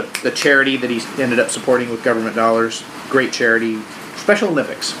 what's the charity that he ended up supporting with government dollars? Great charity, Special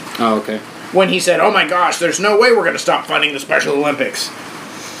Olympics." Oh, okay. When he said, "Oh my gosh, there's no way we're going to stop funding the Special Olympics."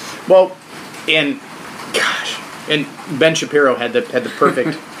 Well, and Ben Shapiro had the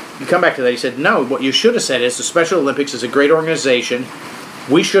perfect. You come back to that. He said, "No, what you should have said is the Special Olympics is a great organization.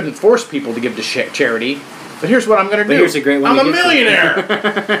 We shouldn't force people to give to charity. But here's what I'm going to do. Here's a great one. I'm a millionaire.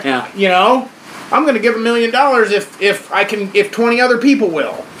 Yeah. You know, I'm going to give $1 million if 20 other people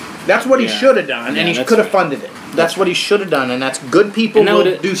will." That's what he should have done, and he could have funded it. That's what he should have done, and that's good people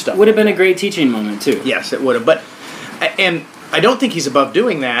will do stuff. Would have been a great teaching moment too. Yes, it would have. But I don't think he's above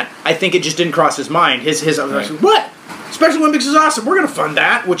doing that. I think it just didn't cross his mind. His right. What? Special Olympics is awesome. We're going to fund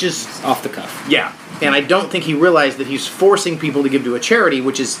that, which is off the cuff. Yeah. And I don't think he realized that he's forcing people to give to a charity,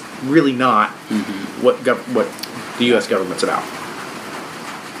 which is really not what the U.S. government's about.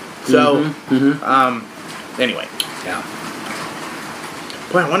 So, anyway. Yeah.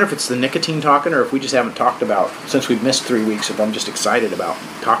 Boy, I wonder if it's the nicotine talking or if we just haven't talked about, since we've missed 3 weeks, if I'm just excited about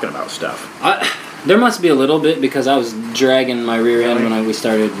talking about stuff. There must be a little bit because I was dragging my rear end when we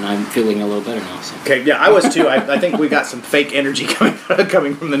started, and I'm feeling a little better now. So. Okay, yeah, I was too. I think we got some fake energy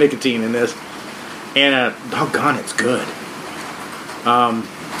coming from the nicotine in this. And, doggone, it's good.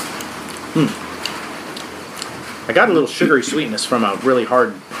 I got a little sugary sweetness from a really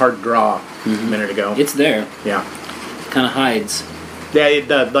hard draw a minute ago. It's there. Yeah. Kind of hides.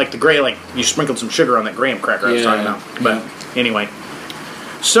 Yeah, like the gray, like you sprinkled some sugar on that graham cracker I was talking about. But anyway.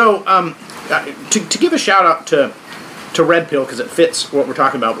 So, to give a shout out to Red Pill, because it fits what we're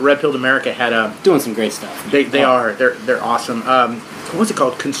talking about, Red Pilled America had a... Doing some great stuff. They are. They're awesome. What's it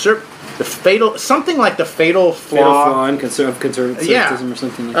called? Something like the fatal flaw in conservatism or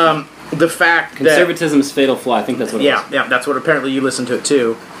something like that. The fact Conservatism's fatal flaw, I think that's what it is. Yeah, that's what apparently you listen to it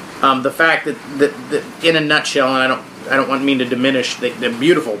too. The fact that in a nutshell, and I don't mean to diminish the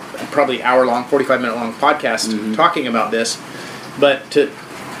beautiful, probably hour-long, 45-minute long podcast talking about this, but to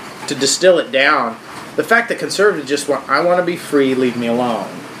distill it down, the fact that conservatives just I want to be free, leave me alone.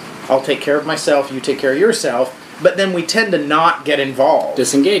 I'll take care of myself, you take care of yourself, but then we tend to not get involved.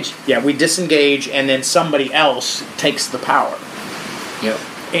 Disengage. Yeah, we disengage, and then somebody else takes the power. Yep.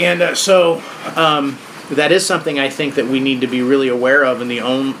 And so that is something I think that we need to be really aware of, and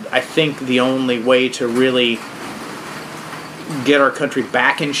I think the only way to really get our country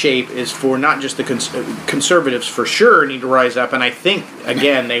back in shape is for not just the conservatives for sure need to rise up, and I think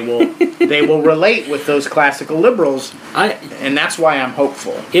again they will relate with those classical liberals, and that's why I'm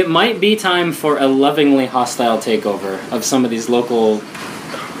hopeful. It might be time for a lovingly hostile takeover of some of these local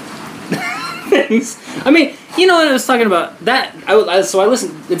things. I mean, you know what I was talking about? That so I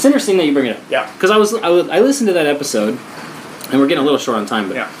listened. It's interesting that you bring it up. Yeah. Because I listened to that episode, and we're getting a little short on time,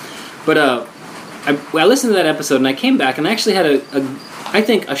 but yeah. But I listened to that episode, and I came back, and I actually had I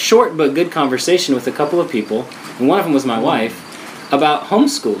think a short but good conversation with a couple of people, and one of them was my wife, about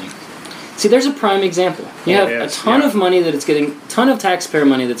homeschooling. See, there's a prime example. You have a ton of money ton of taxpayer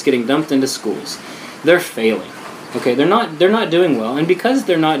money that's getting dumped into schools. They're failing. Okay, they're not doing well, and because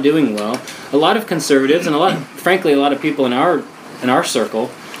they're not doing well, a lot of conservatives and frankly a lot of people in our circle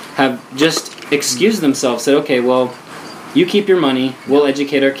have just excused themselves, said, okay, well, you keep your money, we'll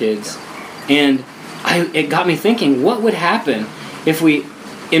educate our kids. And it got me thinking, what would happen if we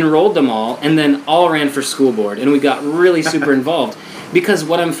enrolled them all and then all ran for school board and we got really super involved? Because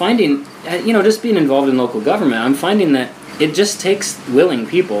what I'm finding, just being involved in local government, I'm finding that it just takes willing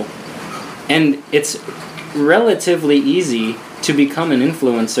people, and it's relatively easy to become an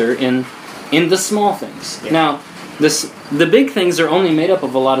influencer in the small things. Yeah. Now, the big things are only made up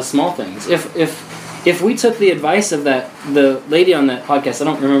of a lot of small things. If we took the advice of the lady on that podcast, I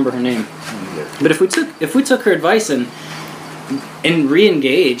don't remember her name, but if we took her advice and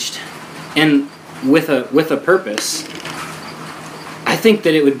re-engaged and with a purpose, I think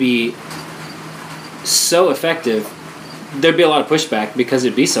that it would be so effective. There'd be a lot of pushback because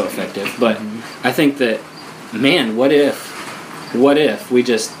it'd be so effective, but I think that, man, what if we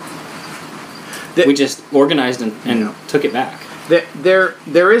just organized and took it back?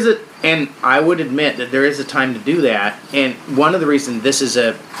 There is and I would admit that there is a time to do that, and one of the reasons this is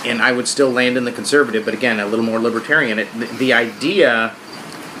and I would still land in the conservative, but again, a little more libertarian, the idea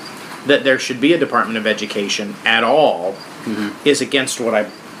that there should be a Department of Education at all is against what I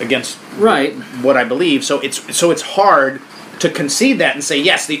believe. So it's hard to concede that and say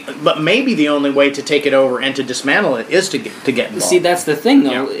yes, but maybe the only way to take it over and to dismantle it is to get involved. See, that's the thing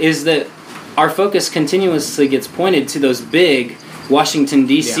though, is that our focus continuously gets pointed to those big Washington,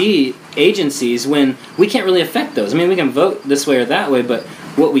 D.C. agencies when we can't really affect those. I mean, we can vote this way or that way, but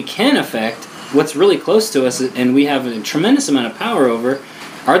what we can affect, what's really close to us, and we have a tremendous amount of power over,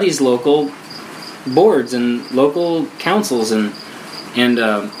 are these local boards and local councils. And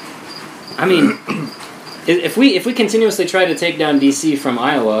I mean, if we continuously try to take down D.C. from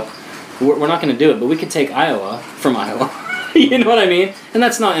Iowa, we're not going to do it, but we could take Iowa from Iowa. You know what I mean? And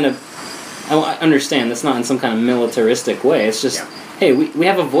that's not I understand that's not in some kind of militaristic way. It's just, hey, we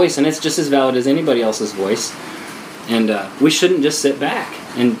have a voice, and it's just as valid as anybody else's voice, and we shouldn't just sit back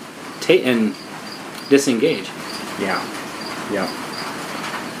and disengage. Yeah.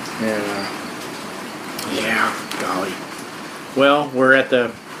 Golly. Well, we're at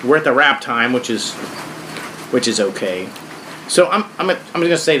the wrap time, which is okay. So I'm going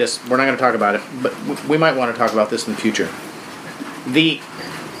to say this. We're not going to talk about it, but we might want to talk about this in the future.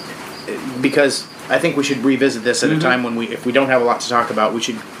 Because I think we should revisit this at a time when if we don't have a lot to talk about, we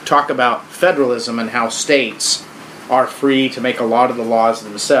should talk about federalism and how states are free to make a lot of the laws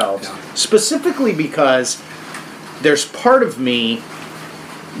themselves. Yeah. Specifically because there's part of me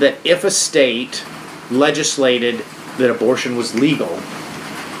that if a state legislated that abortion was legal,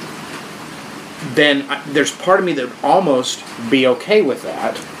 then there's part of me that would almost be okay with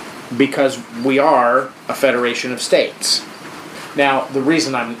that because we are a federation of states. Now, the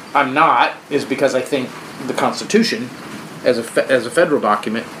reason I'm not is because I think the Constitution, as a federal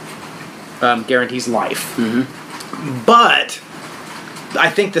document, guarantees life. Mm-hmm. But I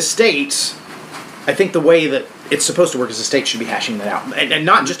think the states, I think the way that it's supposed to work is the states should be hashing that out. And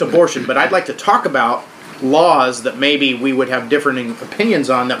not just abortion, but I'd like to talk about laws that maybe we would have differing opinions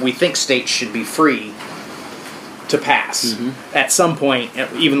on that we think states should be free to pass. Mm-hmm. At some point,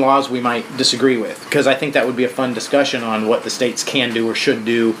 even laws we might disagree with. Because I think that would be a fun discussion on what the states can do or should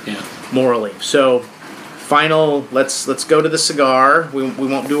do morally. So, final, let's go to the cigar. We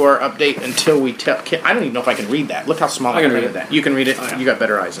won't do our update until we tell... I don't even know if I can read that. Look how small I can read that. You can read it. Oh, yeah. You got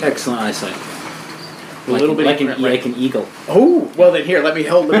better eyes than Excellent eyesight. A little bit like an eagle. Oh, well then here, let me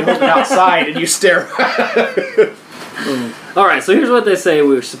hold it outside and you stare. All right, so here's what they say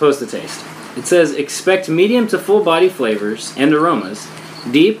we're supposed to taste. It says, expect medium to full body flavors and aromas.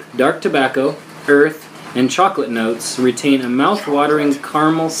 Deep, dark tobacco, earth, and chocolate notes retain a mouth-watering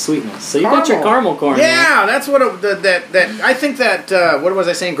caramel sweetness. So you got your caramel corn. Yeah, that's what I think that what was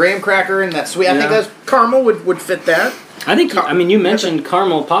I saying? Graham cracker and that sweet. I think that caramel would fit that. I think you mentioned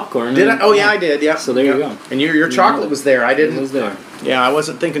caramel popcorn. Did I? Oh yeah, I did. Yeah. So there you go. And your chocolate was there. I didn't. It was there. Yeah, I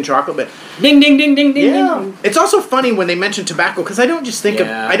wasn't thinking chocolate, but ding ding ding ding ding. Yeah. Ding. It's also funny when they mention tobacco because I don't just think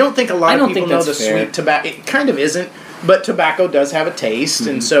I don't think a lot of people know the sweet tobacco. It kind of isn't, but tobacco does have a taste,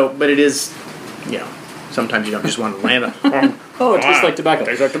 and so but it is, sometimes you don't just want to land on. Oh, it tastes like tobacco.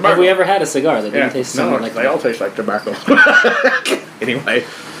 Tastes like tobacco. Have we ever had a cigar that didn't taste something like they all taste like tobacco. Anyway,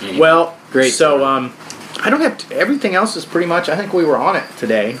 Anyway, well, great. So, I don't have everything else is pretty much. I think we were on it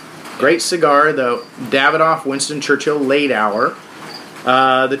today. Great cigar, the Davidoff Winston Churchill Late Hour,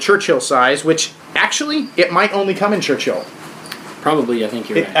 the Churchill size, which actually it might only come in Churchill. Probably, I think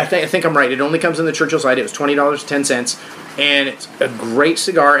you're right. I think I'm right. It only comes in the Churchill size. It was $20.10, and it's a great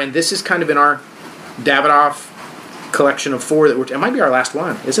cigar. And this is kind of in our Davidoff collection of 4 that it might be our last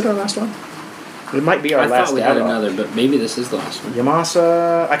one. Is it our last one? It might be our last. I thought we had another, but maybe this is the last one.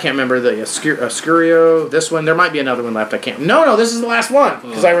 Yamasa, I can't remember the Escurio. This one, there might be another one left. I can't. No, this is the last one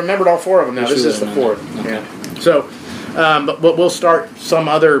because I remembered all 4 of them. Now this is the 4th. Okay. Yeah. So, but we'll start some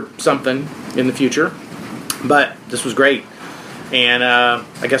other something in the future. But this was great, and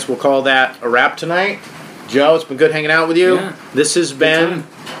I guess we'll call that a wrap tonight. Joe, it's been good hanging out with you. Yeah. This has been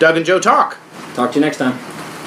Doug and Joe Talk. Talk to you next time.